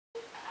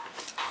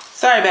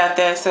Sorry about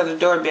that. So the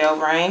doorbell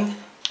rang.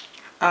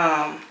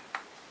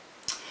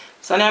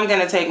 So now I'm going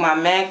to take my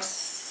MAC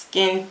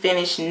Skin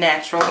Finish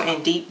Natural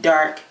in Deep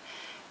Dark,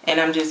 and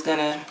I'm just going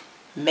to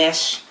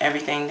mesh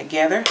everything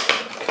together.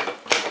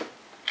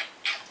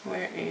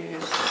 Where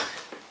is...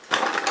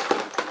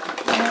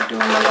 I'm doing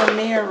my little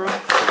mirror.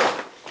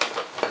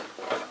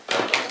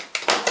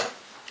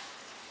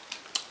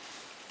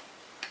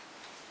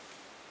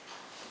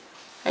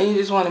 And you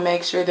just want to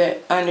make sure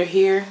that under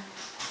here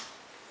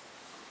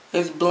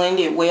is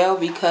blended well,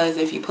 because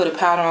if you put a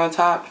powder on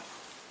top,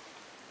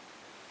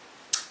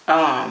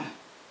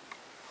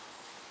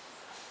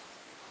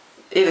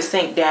 it'll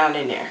sink down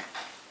in there.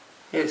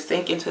 It'll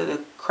sink into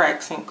the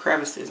cracks and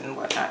crevices and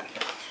whatnot.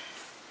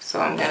 So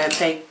I'm going to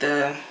take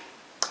the,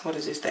 what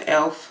is this, the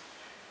e.l.f.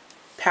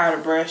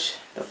 powder brush,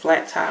 the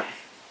flat top,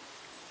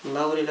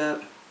 load it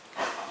up,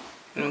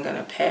 and I'm going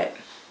to pat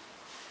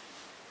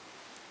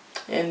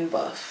and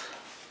buff.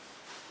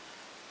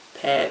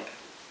 Pat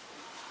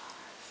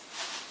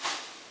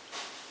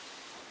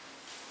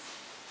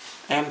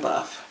and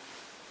buff.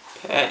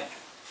 Pat.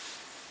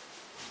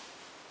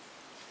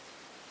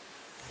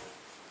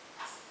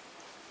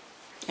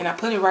 And I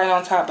put it right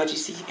on top, but you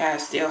see how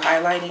it's still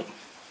highlighted?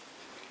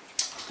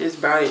 Just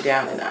brought it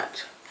down a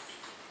notch.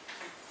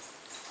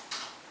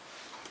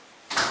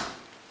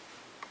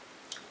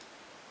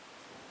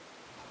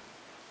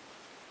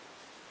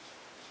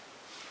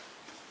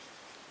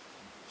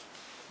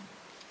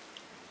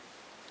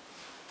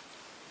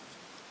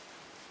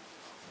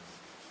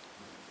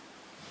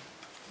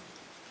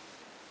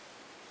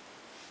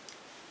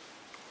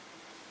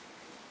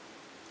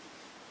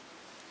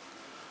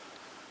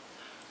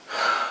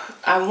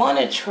 I want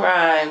to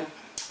try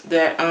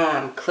that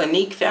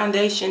Clinique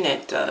foundation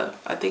that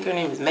I think her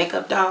name is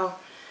Makeupbychantalle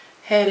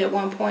had at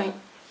one point,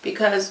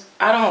 because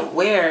I don't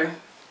wear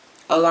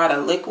a lot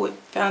of liquid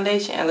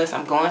foundation unless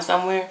I'm going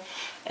somewhere,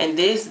 and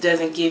this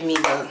doesn't give me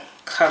the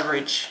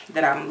coverage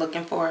that I'm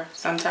looking for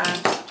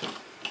sometimes.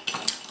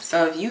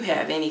 So if you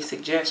have any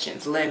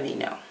suggestions, let me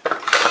know.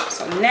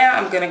 So now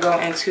I'm going to go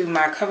into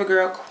my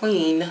CoverGirl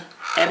Queen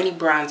Ebony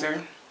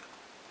Bronzer,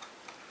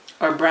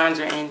 or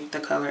bronzer in the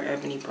color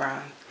Ebony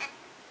Bronze.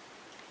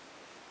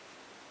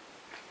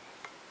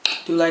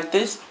 Do like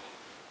this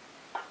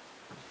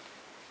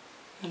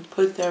and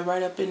put that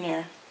right up in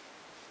there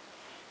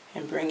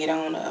and bring it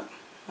on up.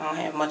 I don't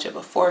have much of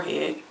a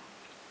forehead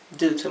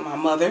due to my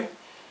mother,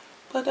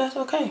 but that's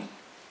okay.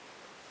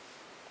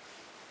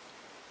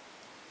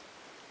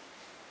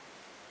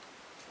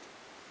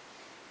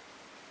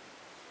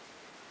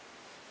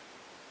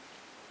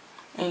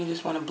 And you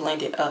just want to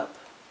blend it up.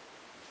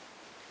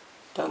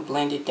 Don't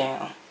blend it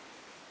down.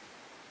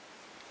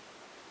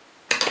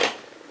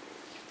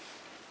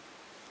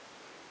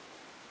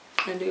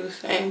 And do the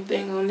same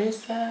thing on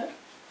this side.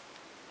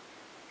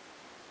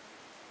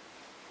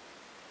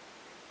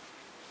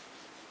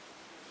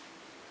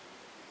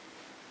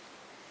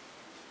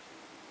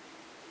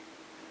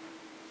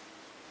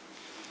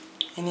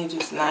 And it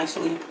just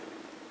nicely,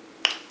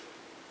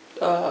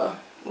 what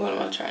am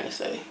I trying to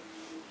say?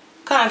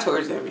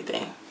 Contours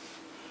everything.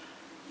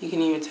 You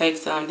can even take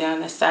some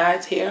down the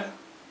sides here.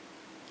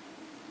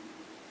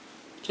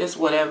 Just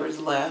whatever's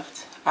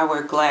left. I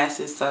wear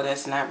glasses, so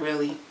that's not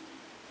really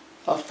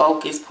a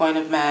focus point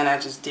of mine. I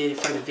just did it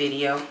for the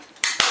video.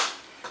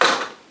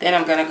 Then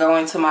I'm going to go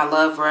into my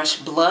Love Rush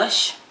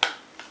blush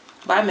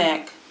by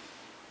MAC,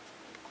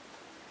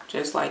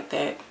 just like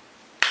that,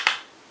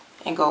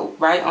 and go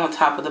right on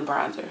top of the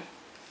bronzer.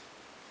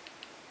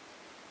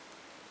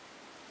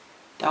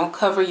 Don't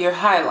cover your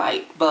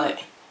highlight,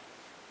 but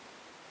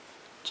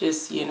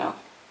just, you know,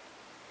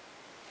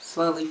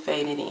 slowly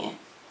fade it in,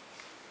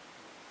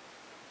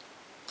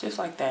 just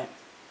like that.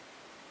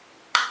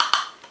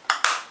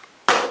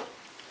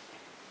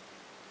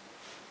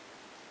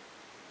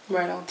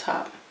 Right on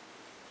top.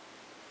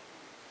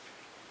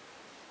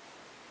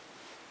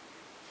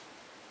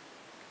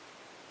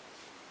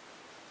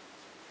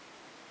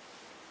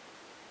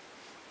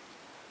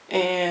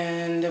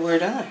 And we're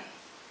done.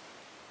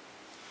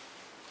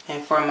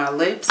 And for my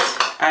lips,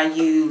 I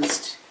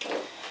used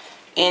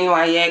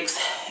NYX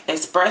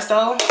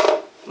Espresso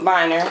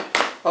Liner.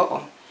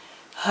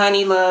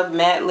 Honey Love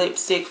Matte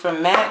Lipstick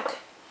from MAC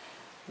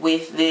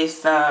with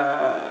this,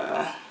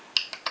 I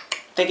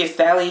think it's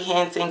Sally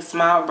Hansen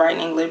Smile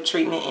Brightening Lip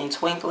Treatment in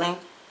Twinkling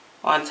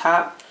on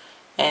top.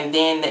 And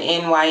then the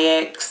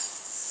NYX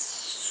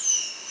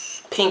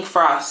Pink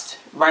Frost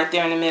right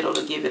there in the middle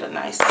to give it a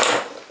nice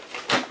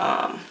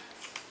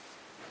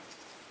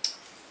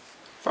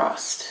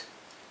frost.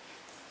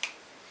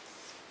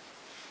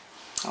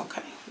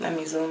 Okay, let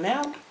me zoom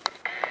out.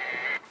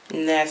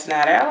 And that's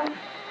not out.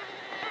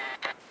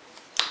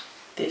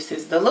 This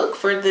is the look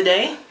for the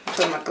day.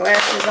 Put my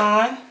glasses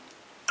on.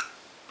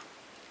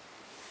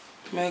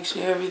 Make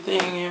sure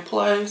everything in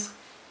place.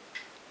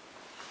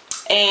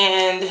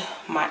 And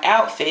my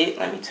outfit,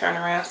 let me turn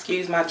around,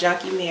 excuse my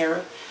junky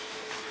mirror,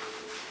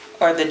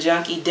 or the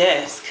junky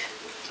desk.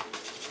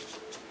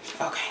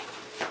 Okay.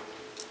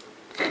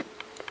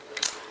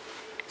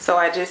 So So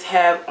I just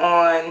have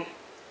on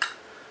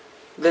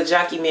the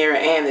junkie mirror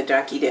and the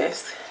junkie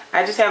desk.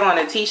 I just have on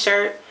a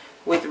t-shirt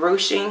with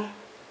ruching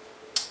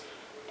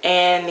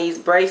and these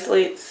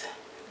bracelets.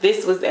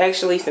 This was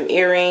actually some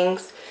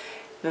earrings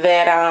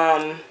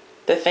that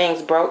the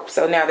things broke,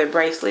 so now they're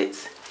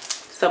bracelets.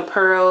 Some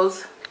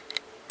pearls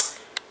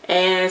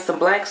and some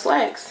black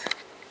slacks.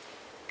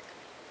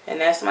 And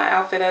that's my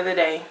outfit of the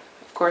day.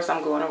 Of course,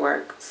 I'm going to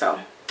work. So,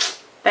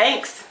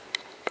 thanks.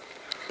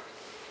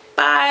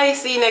 Bye.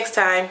 See you next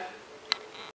time.